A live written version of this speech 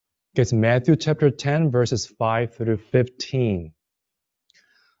It's Matthew chapter 10, verses 5 through 15.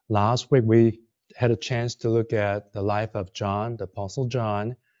 Last week, we had a chance to look at the life of John, the Apostle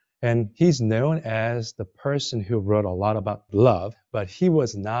John, and he's known as the person who wrote a lot about love, but he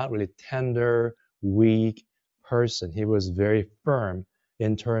was not really tender, weak person. He was very firm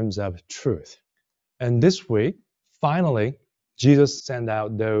in terms of truth. And this week, finally, Jesus sent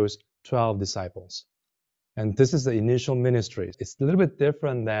out those 12 disciples. And this is the initial ministry. It's a little bit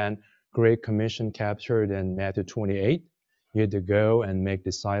different than Great Commission captured in Matthew 28. You had to go and make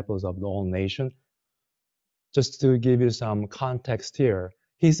disciples of the whole nation. Just to give you some context here,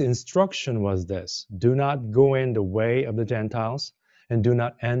 his instruction was this: do not go in the way of the Gentiles, and do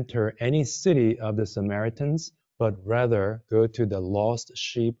not enter any city of the Samaritans, but rather go to the lost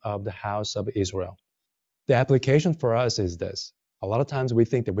sheep of the house of Israel. The application for us is this. A lot of times we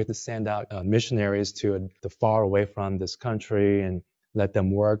think that we have to send out missionaries to the far away from this country and let them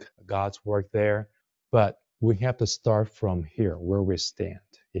work God's work there. But we have to start from here, where we stand.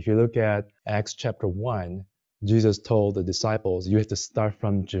 If you look at Acts chapter 1, Jesus told the disciples, you have to start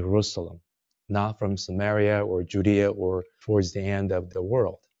from Jerusalem, not from Samaria or Judea or towards the end of the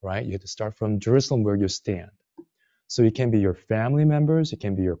world, right? You have to start from Jerusalem where you stand. So it can be your family members, it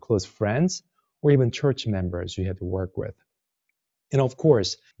can be your close friends, or even church members you have to work with. And of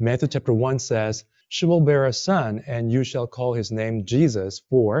course, Matthew chapter 1 says, she will bear a son, and you shall call his name Jesus,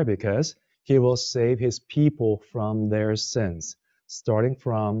 because he will save his people from their sins, starting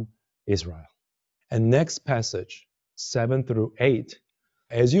from Israel. And next passage, 7 through 8,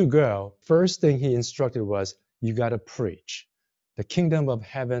 as you go, first thing he instructed was, you got to preach. The kingdom of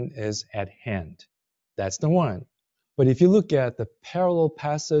heaven is at hand. That's the one. But if you look at the parallel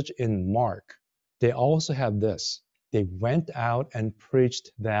passage in Mark, they also have this. They went out and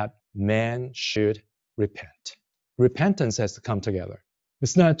preached that man should repent. Repentance has to come together.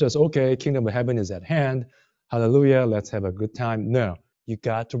 It's not just, okay, kingdom of heaven is at hand. Hallelujah, let's have a good time. No, you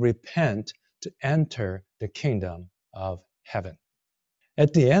got to repent to enter the kingdom of heaven.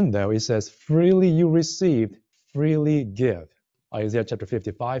 At the end, though, it says, freely you received, freely give. Isaiah chapter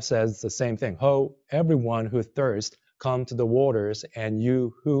 55 says the same thing. Ho, everyone who thirsts, come to the waters, and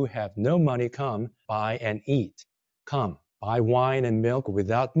you who have no money, come, buy and eat. Come, buy wine and milk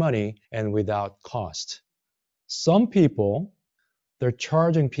without money and without cost. Some people, they're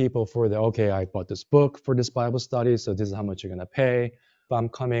charging people for okay, I bought this book for this Bible study, so this is how much you're going to pay. If I'm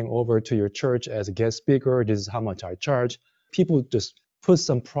coming over to your church as a guest speaker, this is how much I charge. People just put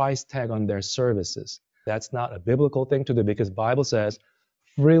some price tag on their services. That's not a biblical thing to do because the Bible says,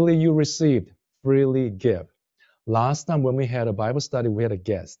 freely you received, freely give. Last time when we had a Bible study, we had a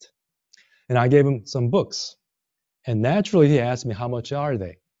guest. And I gave him some books. And naturally, he asked me, how much are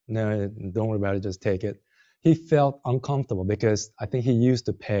they? No, don't worry about it, just take it. He felt uncomfortable because I think he used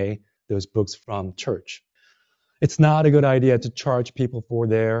to pay those books from church. It's not a good idea to charge people for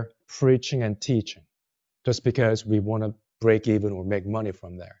their preaching and teaching just because we want to break even or make money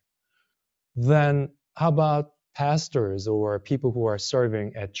from there. Then how about pastors or people who are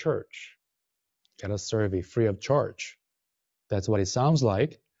serving at church? Get a survey free of charge. That's what it sounds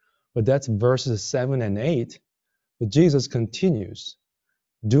like. But that's verses 7 and 8. But Jesus continues,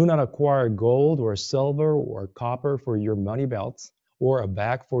 do not acquire gold or silver or copper for your money belts, or a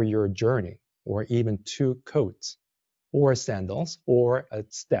bag for your journey, or even 2 coats, or sandals, or a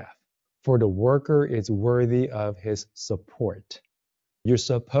staff. For the worker is worthy of his support. You're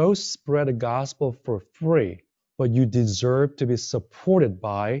supposed to spread the gospel for free, but you deserve to be supported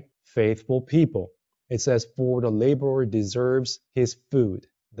by faithful people. It says, for the laborer deserves his food.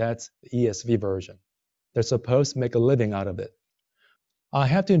 That's the ESV version. They're supposed to make a living out of it. I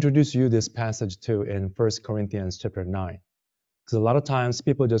have to introduce you this passage too in 1 Corinthians chapter 9. Because a lot of times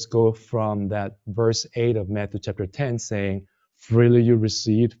people just go from that verse 8 of Matthew chapter 10 saying, freely you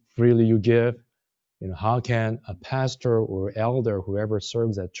receive, freely you give. How can a pastor or elder, whoever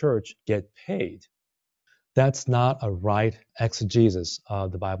serves at church, get paid? That's not a right exegesis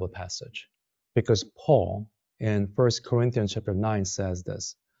of the Bible passage. Because Paul in 1 Corinthians chapter 9 says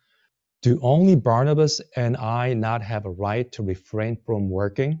this, do only Barnabas and I not have a right to refrain from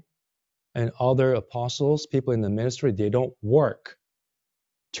working? And other apostles, people in the ministry, they don't work.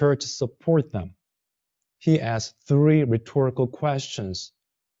 Church support them. He asked 3 rhetorical questions.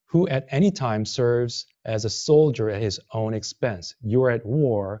 Who at any time serves as a soldier at his own expense? You're at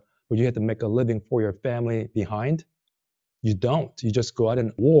war, but you have to make a living for your family behind? You don't. You just go out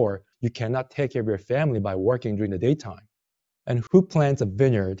in war. You cannot take care of your family by working during the daytime. And who plants a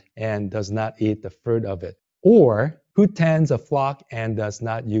vineyard and does not eat the fruit of it? Or who tends a flock and does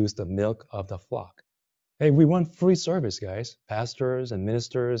not use the milk of the flock? Hey, we want free service, guys. Pastors and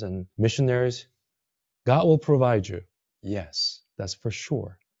ministers and missionaries. God will provide you. Yes, that's for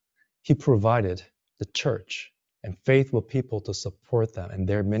sure. He provided the church and faithful people to support them in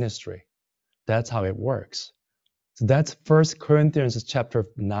their ministry. That's how it works. So that's 1 Corinthians chapter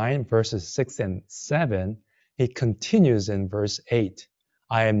 9, verses 6 and 7. He continues in verse 8.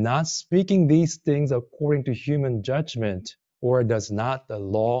 I am not speaking these things according to human judgment, or does not the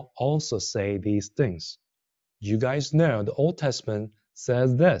law also say these things? You guys know the Old Testament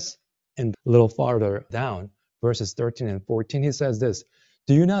says this. And a little farther down, verses 13 and 14, he says this.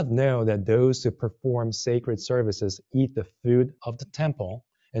 Do you not know that those who perform sacred services eat the food of the temple,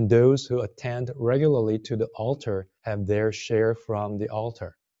 and those who attend regularly to the altar have their share from the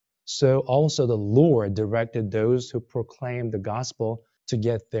altar? So also the Lord directed those who proclaim the gospel to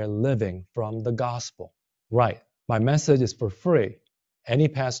get their living from the gospel. Right. My message is for free. Any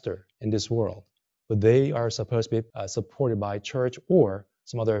pastor in this world, but they are supposed to be supported by church or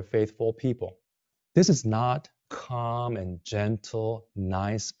some other faithful people. This is not calm and gentle,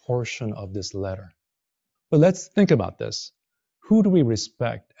 nice portion of this letter. But let's think about this. Who do we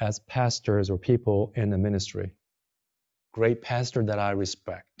respect as pastors or people in the ministry? Great pastor that I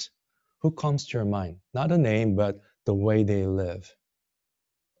respect. Who comes to your mind? Not the name, but the way they live.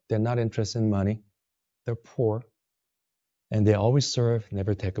 They're not interested in money. They're poor. And they always serve,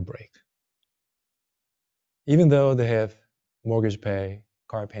 never take a break. Even though they have mortgage pay,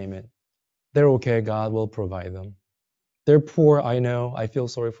 car payment, they're okay. God will provide them. They're poor, I know. I feel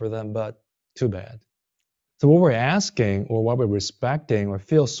sorry for them, but too bad. So what we're asking or what we're respecting or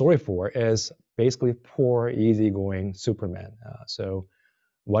feel sorry for is basically poor, easygoing Superman. So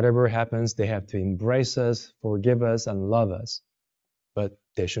whatever happens, they have to embrace us, forgive us, and love us. But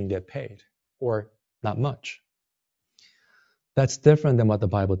they shouldn't get paid or not much. That's different than what the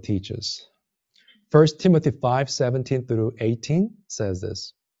Bible teaches. 1 Timothy 5:17 through 18 says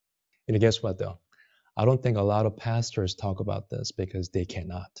this. And guess what though? I don't think a lot of pastors talk about this because they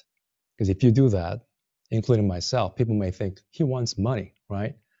cannot. Because if you do that, including myself, people may think he wants money,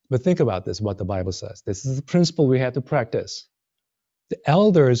 right? But think about this, what the Bible says. This is the principle we have to practice. The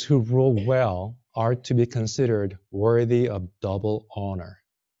elders who rule well are to be considered worthy of double honor,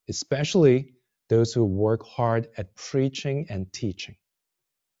 especially those who work hard at preaching and teaching.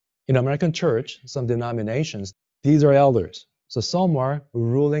 In American church, some denominations, these are elders. So some are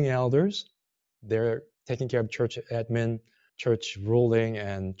ruling elders. They're taking care of church admin, church ruling,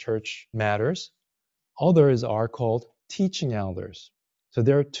 and church matters. Others are called teaching elders. So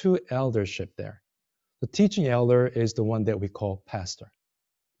there are two eldership there. The teaching elder is the one that we call pastor,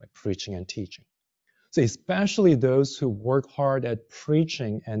 like preaching and teaching. So especially those who work hard at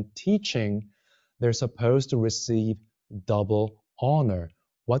preaching and teaching, they're supposed to receive double honor.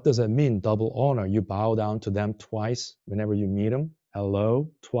 What does that mean, double honor? You bow down to them twice whenever you meet them?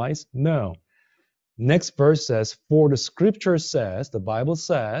 Hello, twice? No. Next verse says, for the scripture says, the Bible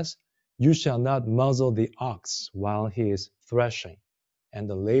says, you shall not muzzle the ox while he is threshing, and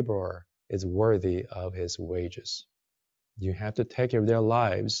the laborer is worthy of his wages. You have to take care of their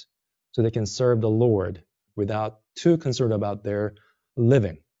lives so they can serve the Lord without too concerned about their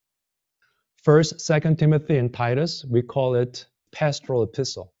living. First, 2 Timothy, and Titus, we call it pastoral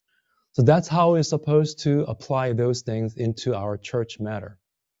epistle. So that's how we're supposed to apply those things into our church matter.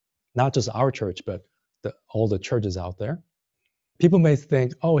 Not just our church, but all the churches out there. People may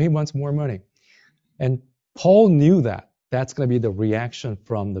think, oh, he wants more money. And Paul knew that. That's going to be the reaction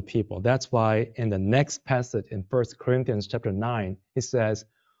from the people. That's why in the next passage in 1 Corinthians chapter 9, he says,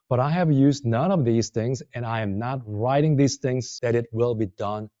 but I have used none of these things, and I am not writing these things that it will be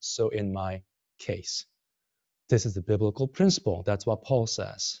done so in my case. This is the biblical principle. That's what Paul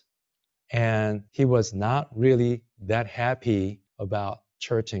says. And he was not really that happy about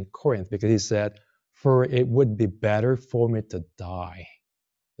church in Corinth because he said, for it would be better for me to die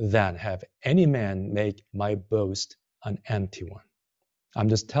than have any man make my boast an empty one. I'm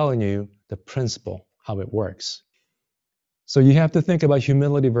just telling you the principle, how it works. So you have to think about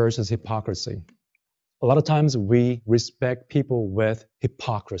humility versus hypocrisy. A lot of times we respect people with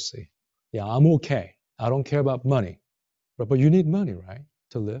hypocrisy. Yeah, I'm okay. I don't care about money. But you need money, right,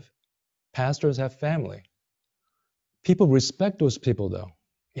 to live? Pastors have family. People respect those people though.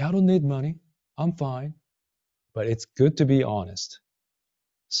 Yeah, I don't need money. I'm fine. But it's good to be honest.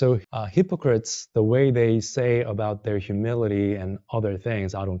 So hypocrites, the way they say about their humility and other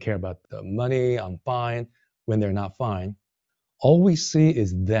things, I don't care about the money, I'm fine, when they're not fine, all we see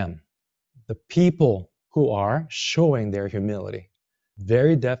is them, the people who are showing their humility.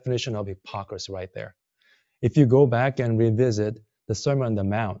 Very definition of hypocrisy right there. If you go back and revisit the Sermon on the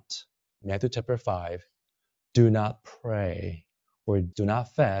Mount, Matthew chapter 5, do not pray or do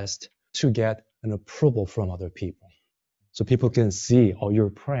not fast to get an approval from other people. So people can see, oh, you're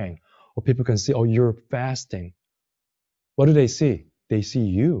praying, or people can see, oh, you're fasting. What do they see? They see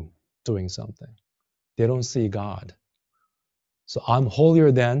you doing something. They don't see God. So I'm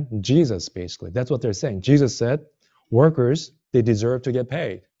holier than Jesus, basically. That's what they're saying. Jesus said, workers, they deserve to get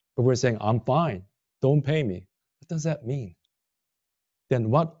paid. But we're saying, I'm fine. Don't pay me. What does that mean? Then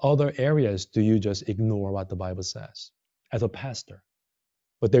what other areas do you just ignore what the Bible says as a pastor?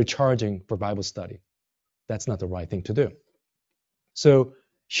 But they're charging for Bible study. That's not the right thing to do. So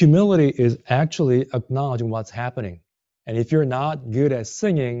humility is actually acknowledging what's happening. And if you're not good at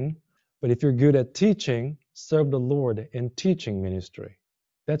singing, but if you're good at teaching, serve the Lord in teaching ministry.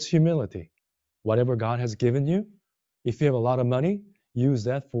 That's humility. Whatever God has given you, if you have a lot of money, use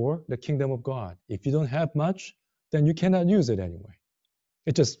that for the kingdom of God. If you don't have much, then you cannot use it anyway.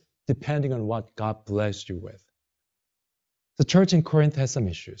 It's just depending on what God blessed you with. The church in Corinth has some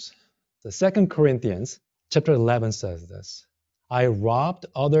issues. The 2 Corinthians chapter 11 says this. I robbed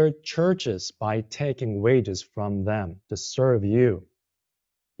other churches by taking wages from them to serve you.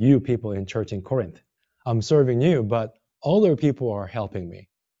 You people in church in Corinth. I'm serving you, but other people are helping me.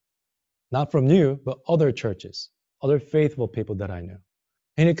 Not from you, but other churches, other faithful people that I know.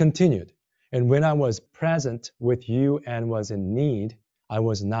 And it continued. And when I was present with you and was in need, I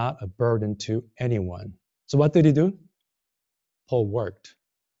was not a burden to anyone. So what did he do? Paul worked.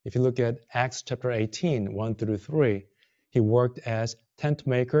 If you look at Acts chapter 18, 1 through 3, he worked as tent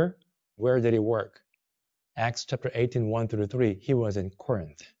maker. Where did he work? Acts chapter 18, 1 through 3, he was in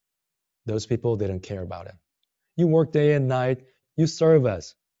Corinth. Those people didn't care about him. You work day and night, you serve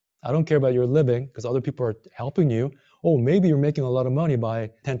us. I don't care about your living because other people are helping you. Oh, maybe you're making a lot of money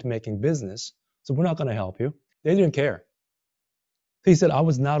by tent making business, so we're not going to help you. They didn't care. He said, I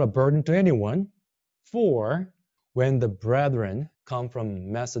was not a burden to anyone, for when the brethren come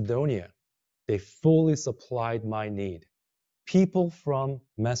from Macedonia, they fully supplied my need. People from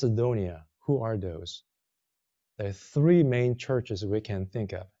Macedonia, who are those? There are three main churches we can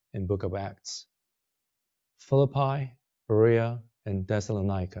think of in book of Acts. Philippi, Berea, and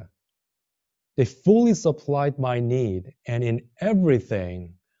Thessalonica. They fully supplied my need, and in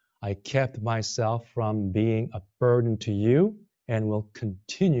everything I kept myself from being a burden to you and will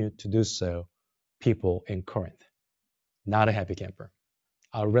continue to do so, people in Corinth. Not a happy camper.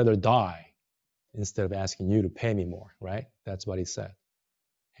 I'd rather die instead of asking you to pay me more, right? That's what he said.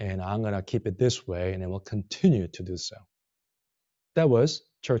 And I'm going to keep it this way, and I will continue to do so. That was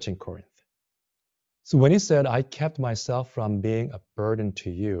church in Corinth. So when he said, I kept myself from being a burden to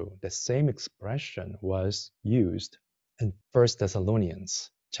you, the same expression was used in 1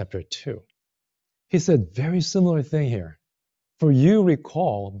 Thessalonians chapter 2. He said, very similar thing here. For you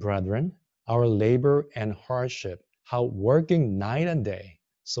recall, brethren, our labor and hardship, how working night and day,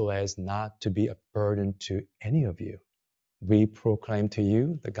 so as not to be a burden to any of you, we proclaim to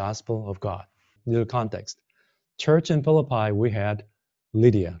you the gospel of God. Little context. Church in Philippi, we had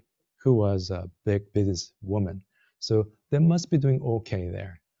Lydia, who was a big business woman. So they must be doing okay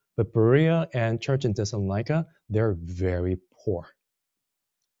there. But Berea and church in Thessalonica, they're very poor.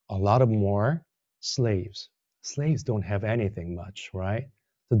 A lot of more slaves. Slaves don't have anything much, right?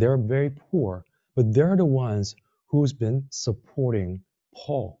 So they're very poor, but they're the ones who's been supporting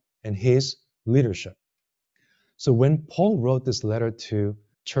Paul and his leadership. So when Paul wrote this letter to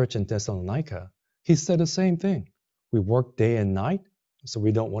church in Thessalonica, he said the same thing. We work day and night, so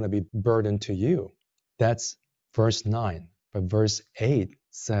we don't want to be burdened to you. That's verse 9. But verse 8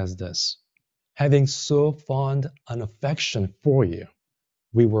 says this. Having so fond an affection for you,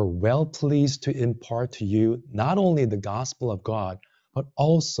 we were well pleased to impart to you not only the gospel of God, but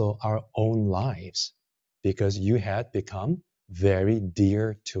also our own lives, because you had become very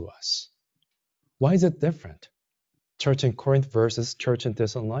dear to us. Why is it different? Church in Corinth versus church in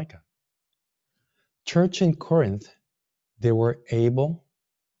Thessalonica. Church in Corinth, they were able,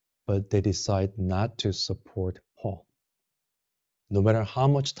 but they decided not to support Paul. No matter how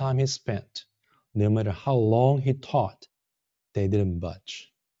much time he spent, no matter how long he taught, they didn't budge.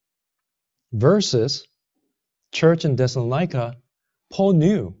 Versus church in Thessalonica, Paul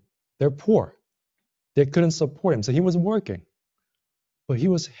knew they're poor. They couldn't support him, so he was working. But he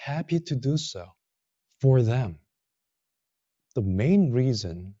was happy to do so for them. The main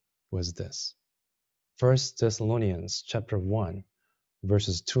reason was this. 1 Thessalonians chapter 1,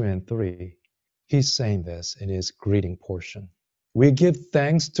 verses 2 and 3, he's saying this in his greeting portion. We give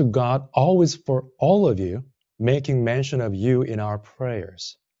thanks to God always for all of you, making mention of you in our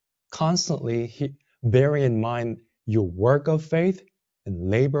prayers, constantly bearing in mind your work of faith and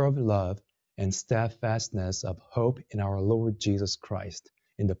labor of love and steadfastness of hope in our Lord Jesus Christ,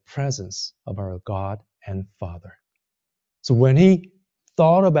 in the presence of our God and Father. So when he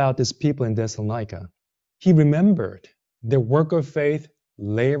thought about these people in Thessalonica, he remembered their work of faith,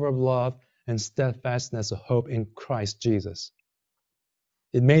 labor of love, and steadfastness of hope in Christ Jesus.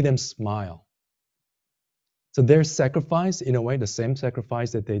 It made them smile. So their sacrifice, in a way, the same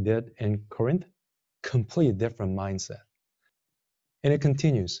sacrifice that they did in Corinth, completely different mindset. And it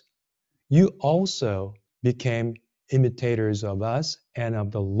continues. You also became imitators of us and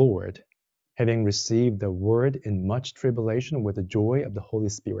of the Lord, having received the word in much tribulation with the joy of the Holy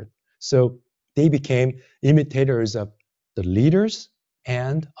Spirit. So they became imitators of the leaders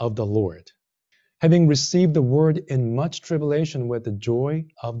and of the Lord. Having received the word in much tribulation with the joy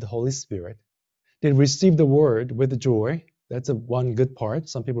of the Holy Spirit, they received the word with the joy. That's one good part.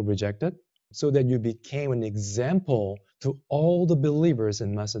 Some people reject it. So that you became an example to all the believers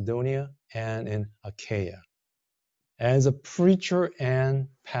in Macedonia and in Achaia. As a preacher and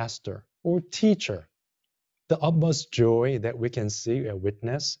pastor or teacher, the utmost joy that we can see and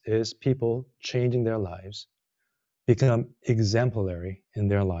witness is people changing their lives, become exemplary in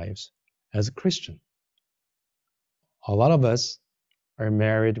their lives as a Christian. A lot of us are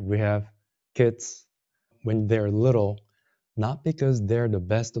married, we have kids when they're little, not because they're the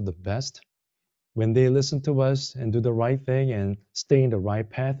best of the best. When they listen to us and do the right thing and stay in the right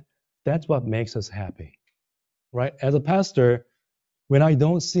path, that's what makes us happy, right? As a pastor, when I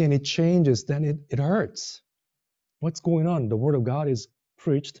don't see any changes, then it hurts. What's going on? The word of God is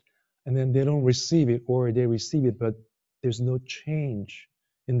preached and then they don't receive it, or they receive it, but there's no change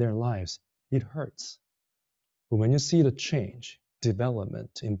in their lives. It hurts. But when you see the change,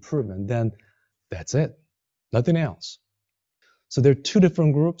 development, improvement, then that's it. Nothing else. So there are two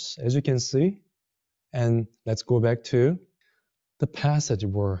different groups, as you can see. And let's go back to the passage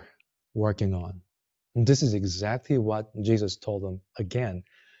we're working on. And this is exactly what Jesus told them again.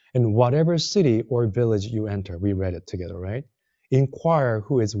 In whatever city or village you enter, we read it together, right? Inquire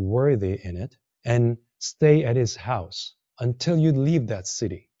who is worthy in it and stay at his house until you leave that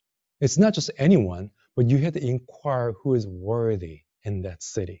city. It's not just anyone, but you have to inquire who is worthy in that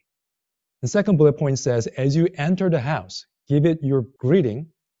city. The second bullet point says, as you enter the house, give it your greeting.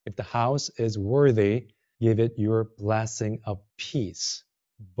 If the house is worthy, give it your blessing of peace.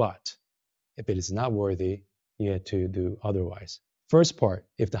 But if it is not worthy, you have to do otherwise. First part,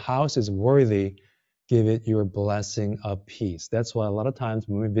 if the house is worthy, give it your blessing of peace. That's why a lot of times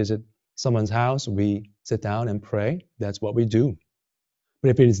when we visit someone's house, we sit down and pray. That's what we do. But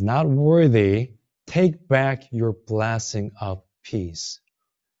if it is not worthy, take back your blessing of peace.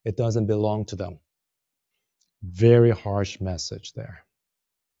 It doesn't belong to them. Very harsh message there.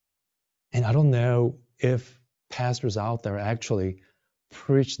 And I don't know if pastors out there actually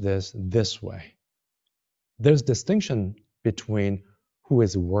preach this way. There's distinction between who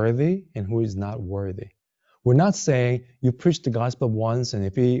is worthy and who is not worthy. We're not saying you preach the gospel once and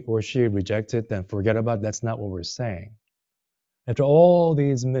if he or she rejects it, then forget about it. That's not what we're saying. After all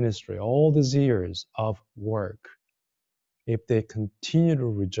these ministry, all these years of work, if they continue to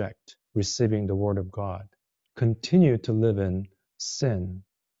reject receiving the word of God, continue to live in sin,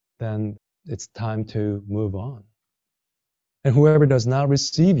 then it's time to move on. And whoever does not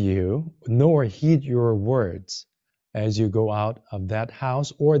receive you, nor heed your words, as you go out of that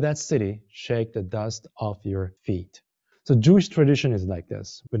house or that city, shake the dust off your feet. So Jewish tradition is like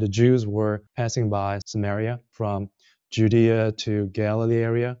this. When the Jews were passing by Samaria from Judea to Galilee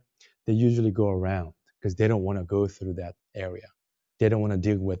area, they usually go around because they don't want to go through that area. They don't want to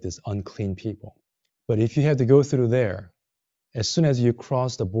deal with these unclean people. But if you have to go through there, as soon as you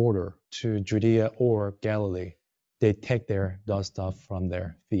cross the border to Judea or Galilee, they take their dust off from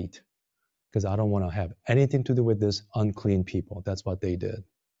their feet because I don't want to have anything to do with this unclean people. That's what they did.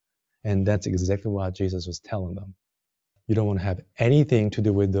 And that's exactly what Jesus was telling them. You don't want to have anything to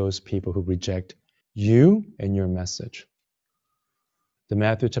do with those people who reject you and your message. The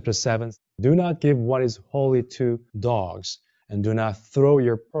Matthew chapter 7, do not give what is holy to dogs, and do not throw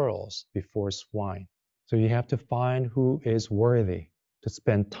your pearls before swine. So you have to find who is worthy to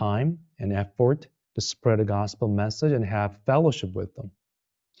spend time and effort to spread the gospel message and have fellowship with them.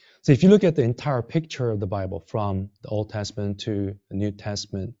 So if you look at the entire picture of the Bible from the Old Testament to the New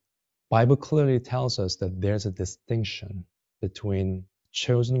Testament, Bible clearly tells us that there's a distinction between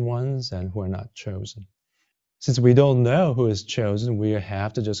chosen ones and who are not chosen. Since we don't know who is chosen, we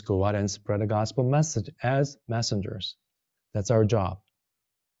have to just go out and spread the gospel message as messengers. That's our job.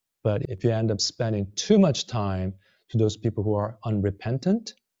 But if you end up spending too much time to those people who are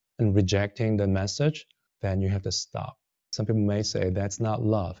unrepentant and rejecting the message, then you have to stop. Some people may say that's not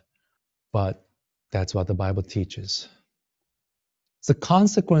love. But that's what the Bible teaches. The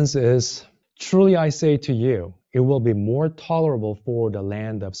consequence is, truly I say to you, it will be more tolerable for the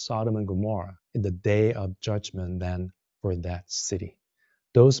land of Sodom and Gomorrah in the day of judgment than for that city.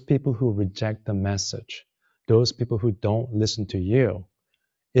 Those people who reject the message, those people who don't listen to you,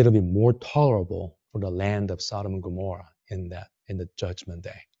 it'll be more tolerable for the land of Sodom and Gomorrah in the judgment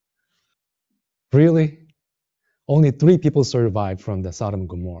day. Really? Only 3 people survived from the Sodom and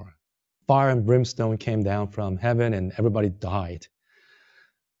Gomorrah. Fire and brimstone came down from heaven and everybody died.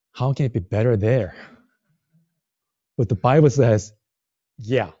 How can it be better there? But the Bible says,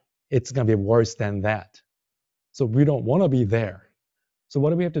 yeah, it's going to be worse than that. So we don't want to be there. So what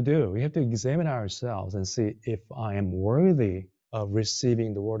do we have to do? We have to examine ourselves and see if I am worthy of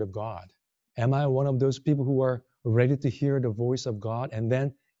receiving the word of God. Am I one of those people who are ready to hear the voice of God? And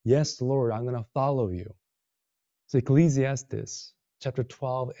then, yes, Lord, I'm going to follow you. So Ecclesiastes chapter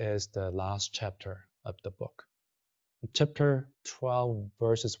 12 is the last chapter of the book. Chapter 12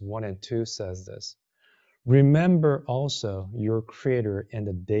 verses 1 and 2 says this. Remember also your Creator in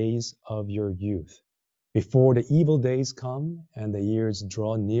the days of your youth, before the evil days come and the years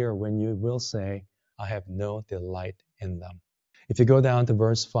draw near when you will say, I have no delight in them. If you go down to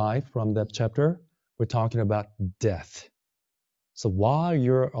verse 5 from that chapter, we're talking about death. So while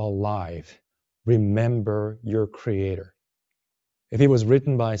you're alive, remember your Creator. If it was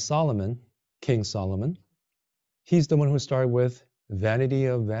written by Solomon, King Solomon, he's the one who started with vanity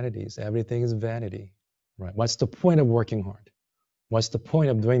of vanities. Everything is vanity. Right? What's the point of working hard? What's the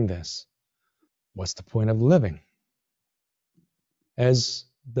point of doing this? What's the point of living? As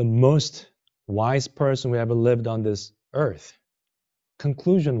the most wise person who ever lived on this earth,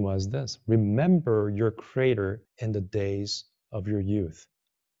 conclusion was this: remember your Creator in the days of your youth,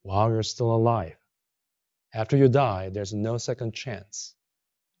 while you're still alive. After you die, there's no second chance.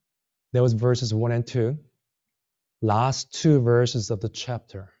 That was verses 1 and 2. Last 2 verses of the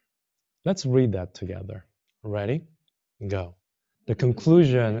chapter. Let's read that together. Ready? Go. The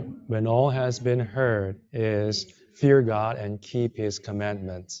conclusion, when all has been heard, is fear God and keep His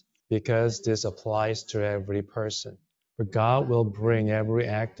commandments, because this applies to every person. For God will bring every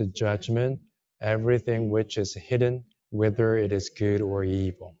act to judgment, everything which is hidden, whether it is good or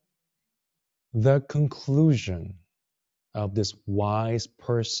evil. The conclusion of this wise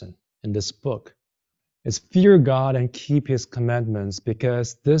person in this book is fear God and keep His commandments,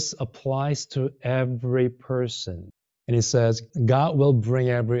 because this applies to every person. And he says, God will bring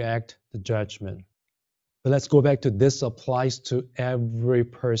every act to judgment. But let's go back to this applies to every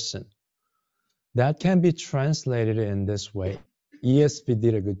person. That can be translated in this way. ESV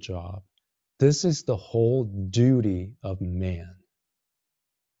did a good job. This is the whole duty of man.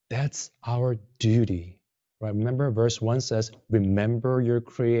 That's our duty. Right? Remember, verse 1 says, remember your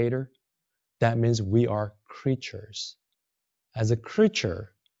Creator. That means we are creatures. As a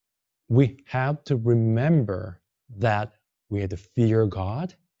creature, we have to remember that we have to fear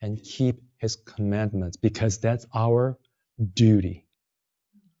God and keep His commandments, because that's our duty.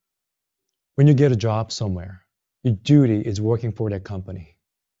 When you get a job somewhere, your duty is working for that company,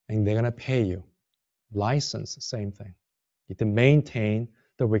 and they're going to pay you. License, same thing. You have to maintain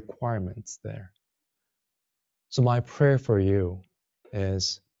the requirements there. So my prayer for you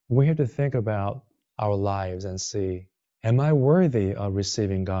is we have to think about our lives and see, am I worthy of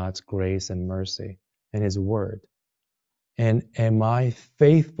receiving God's grace and mercy and His word? And am I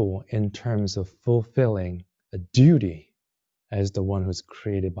faithful in terms of fulfilling a duty as the one who's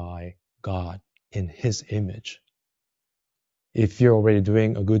created by God in His image? If you're already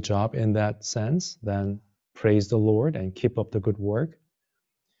doing a good job in that sense, then praise the Lord and keep up the good work.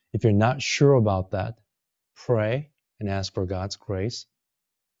 If you're not sure about that, pray and ask for God's grace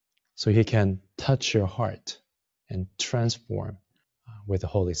so He can touch your heart and transform with the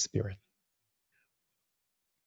Holy Spirit.